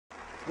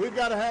We've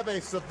got to have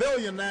a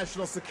civilian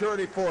national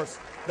security force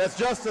that's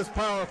just as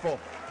powerful,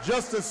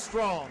 just as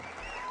strong,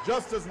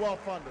 just as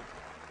well-funded.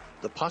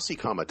 The Posse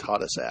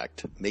Comitatus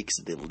Act makes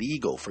it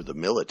illegal for the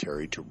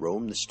military to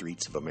roam the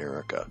streets of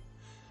America,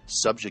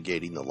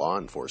 subjugating the law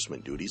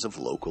enforcement duties of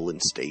local and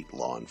state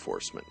law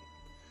enforcement.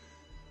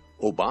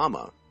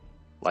 Obama,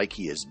 like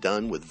he has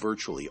done with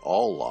virtually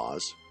all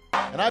laws,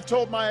 and I've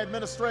told my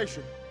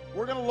administration,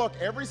 we're going to look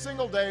every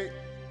single day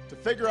to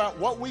figure out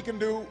what we can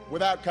do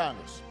without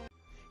Congress.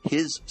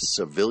 His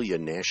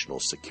civilian national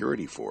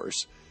security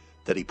force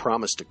that he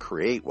promised to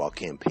create while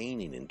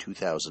campaigning in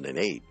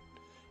 2008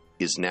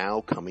 is now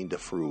coming to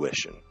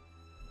fruition.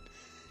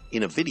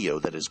 In a video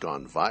that has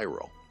gone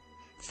viral,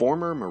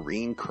 former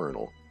Marine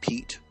Colonel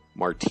Pete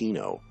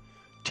Martino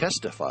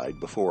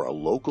testified before a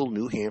local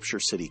New Hampshire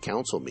City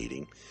Council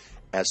meeting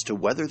as to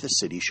whether the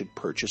city should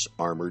purchase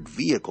armored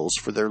vehicles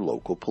for their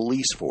local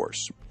police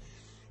force.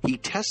 He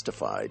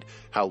testified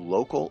how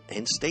local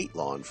and state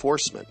law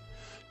enforcement,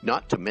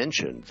 not to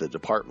mention the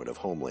Department of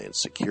Homeland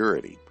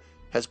Security,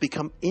 has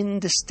become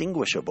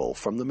indistinguishable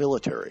from the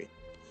military,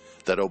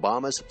 that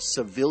Obama's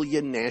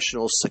civilian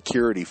national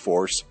security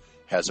force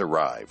has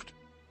arrived.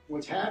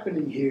 What's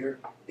happening here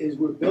is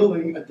we're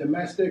building a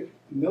domestic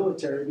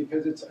military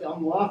because it's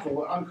unlawful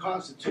or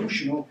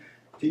unconstitutional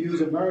to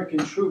use American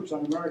troops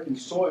on American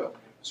soil.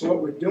 So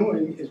what we're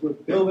doing is we're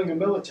building a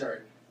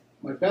military.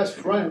 My best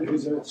friend,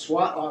 who's a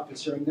SWAT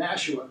officer in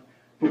Nashua,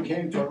 who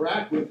came to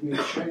Iraq with me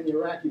to train the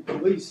Iraqi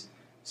police,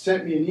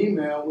 sent me an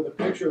email with a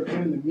picture of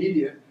him in the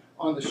media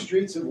on the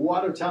streets of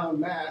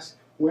Watertown, Mass.,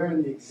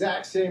 wearing the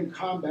exact same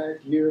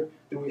combat gear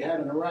that we had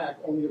in Iraq,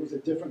 only it was a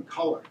different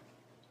color.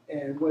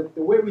 And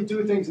the way we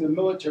do things in the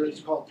military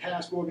is called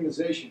task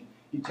organization.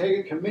 You take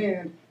a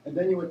command, and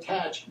then you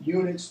attach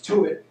units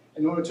to it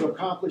in order to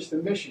accomplish the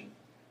mission.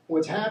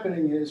 What's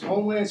happening is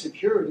Homeland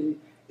Security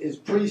is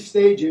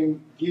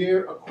pre-staging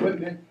gear,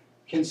 equipment,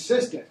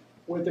 consistent.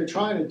 What they're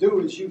trying to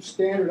do is use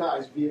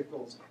standardized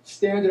vehicles,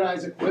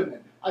 standardized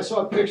equipment. I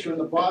saw a picture in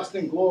the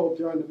Boston Globe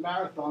during the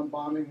marathon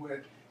bombing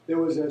where there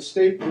was a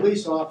state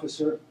police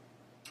officer,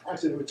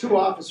 actually there were two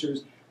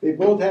officers, they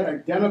both had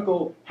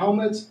identical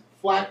helmets,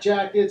 flak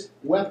jackets,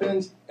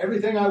 weapons,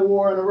 everything I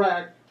wore in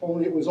Iraq,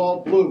 only it was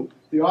all blue.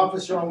 The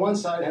officer on one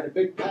side had a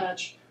big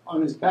patch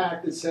on his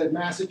back that said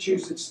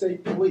Massachusetts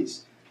State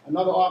Police.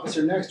 Another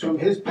officer next to him,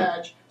 his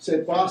patch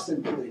said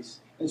Boston Police.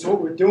 And so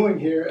what we're doing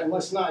here, and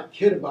let's not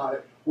kid about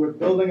it, we're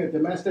building a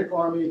domestic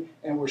army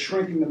and we're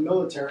shrinking the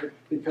military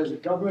because the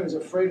government is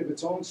afraid of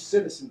its own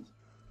citizens.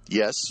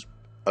 Yes,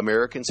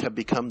 Americans have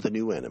become the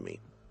new enemy.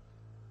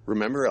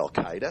 Remember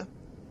Al-Qaeda?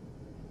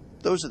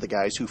 Those are the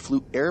guys who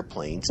flew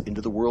airplanes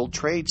into the World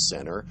Trade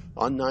Center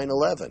on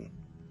 9/11.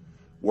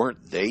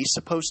 Weren't they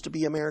supposed to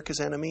be America's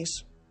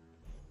enemies?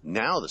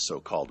 Now the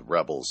so-called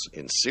rebels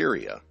in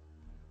Syria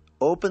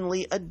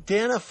openly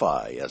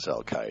identify as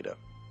Al-Qaeda,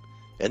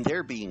 and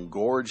they're being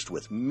gorged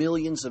with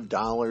millions of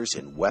dollars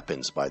in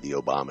weapons by the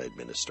Obama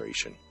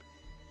administration.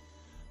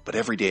 But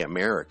everyday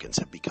Americans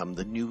have become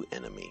the new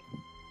enemy.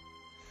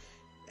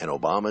 And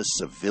Obama's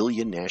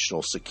civilian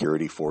national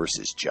security force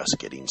is just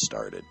getting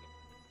started.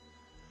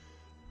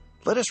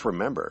 Let us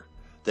remember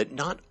that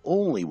not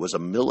only was a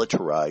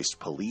militarized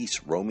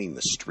police roaming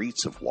the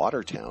streets of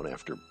Watertown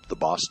after the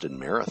Boston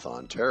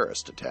Marathon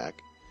terrorist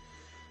attack,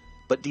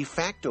 but de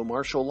facto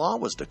martial law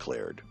was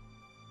declared.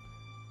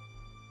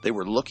 They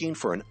were looking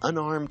for an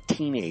unarmed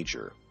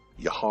teenager,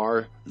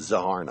 Yahar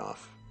Zaharnoff.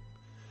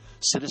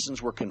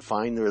 Citizens were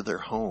confined to their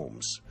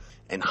homes,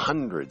 and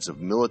hundreds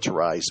of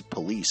militarized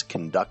police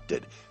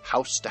conducted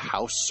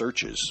house-to-house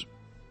searches,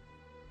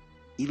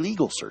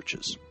 illegal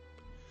searches.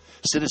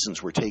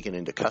 Citizens were taken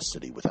into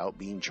custody without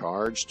being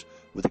charged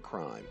with a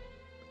crime.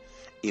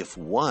 If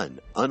one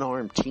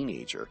unarmed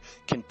teenager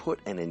can put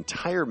an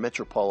entire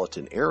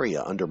metropolitan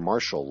area under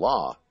martial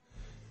law,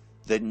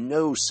 then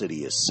no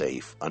city is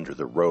safe under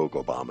the rogue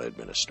Obama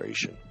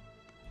administration.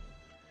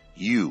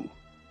 You,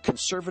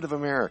 conservative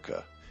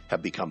America,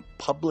 have become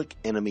public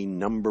enemy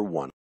number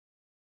one.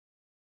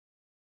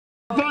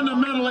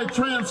 Fundamentally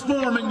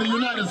transforming the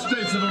United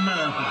States of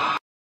America.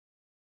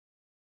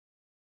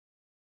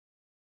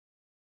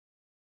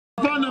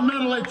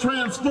 Fundamentally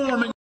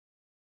transforming.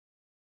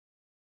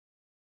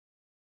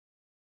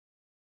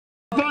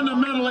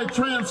 Fundamentally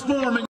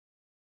transforming.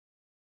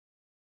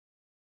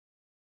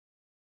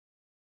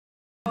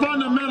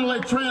 Fundamentally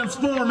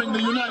transforming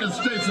the United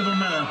States of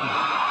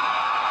America.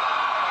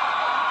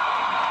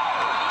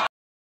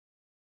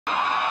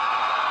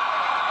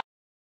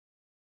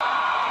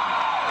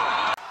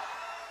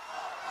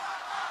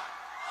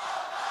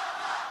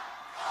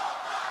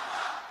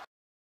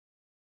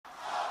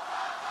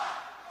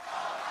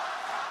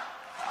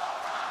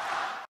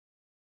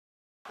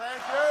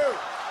 Thank you.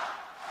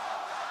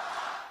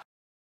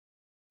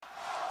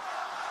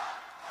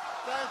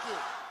 Thank you.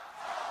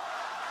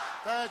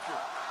 Thank you.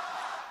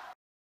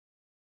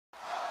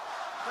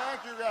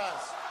 Thank you,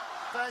 guys.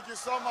 Thank you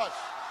so much.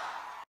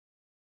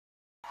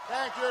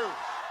 Thank you.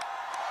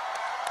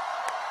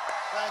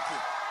 Thank you.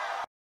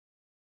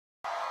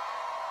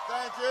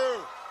 Thank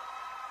you.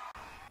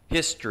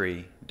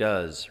 History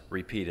does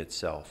repeat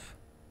itself.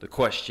 The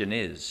question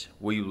is,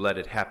 will you let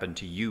it happen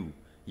to you,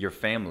 your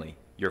family,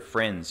 your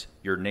friends,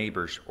 your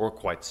neighbors, or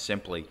quite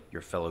simply,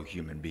 your fellow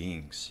human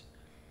beings?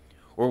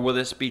 Or will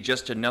this be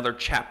just another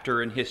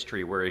chapter in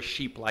history where a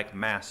sheep-like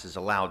mass has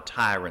allowed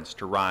tyrants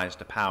to rise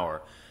to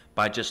power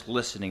by just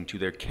listening to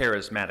their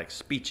charismatic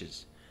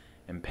speeches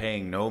and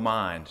paying no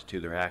mind to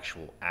their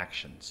actual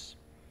actions?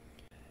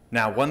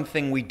 Now, one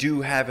thing we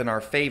do have in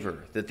our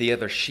favor that the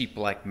other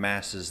sheep-like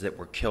masses that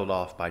were killed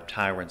off by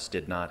tyrants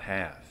did not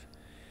have.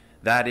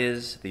 That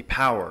is the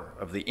power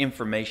of the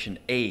information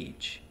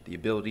age, the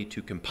ability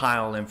to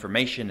compile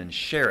information and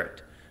share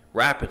it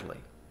rapidly,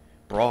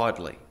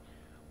 broadly,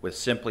 with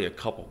simply a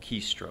couple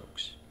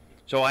keystrokes.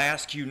 So I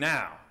ask you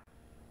now,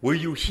 will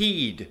you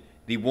heed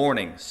the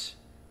warnings,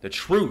 the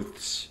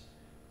truths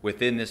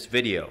within this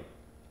video,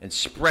 and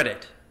spread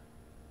it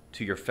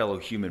to your fellow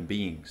human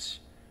beings,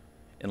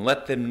 and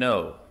let them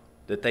know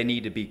that they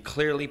need to be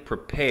clearly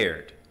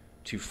prepared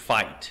to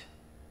fight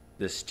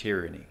this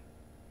tyranny?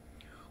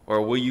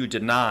 Or will you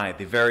deny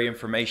the very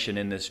information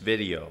in this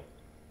video?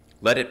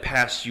 Let it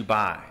pass you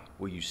by?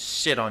 Will you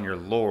sit on your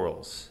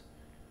laurels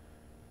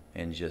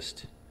and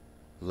just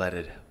let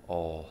it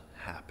all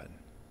happen?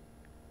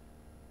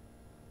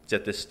 It's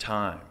at this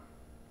time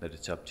that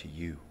it's up to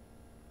you.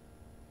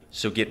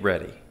 So get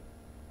ready.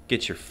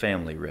 Get your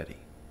family ready.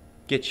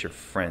 Get your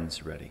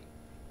friends ready.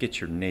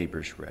 Get your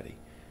neighbors ready.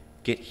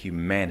 Get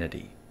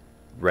humanity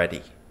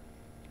ready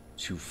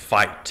to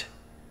fight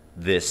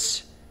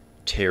this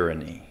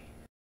tyranny.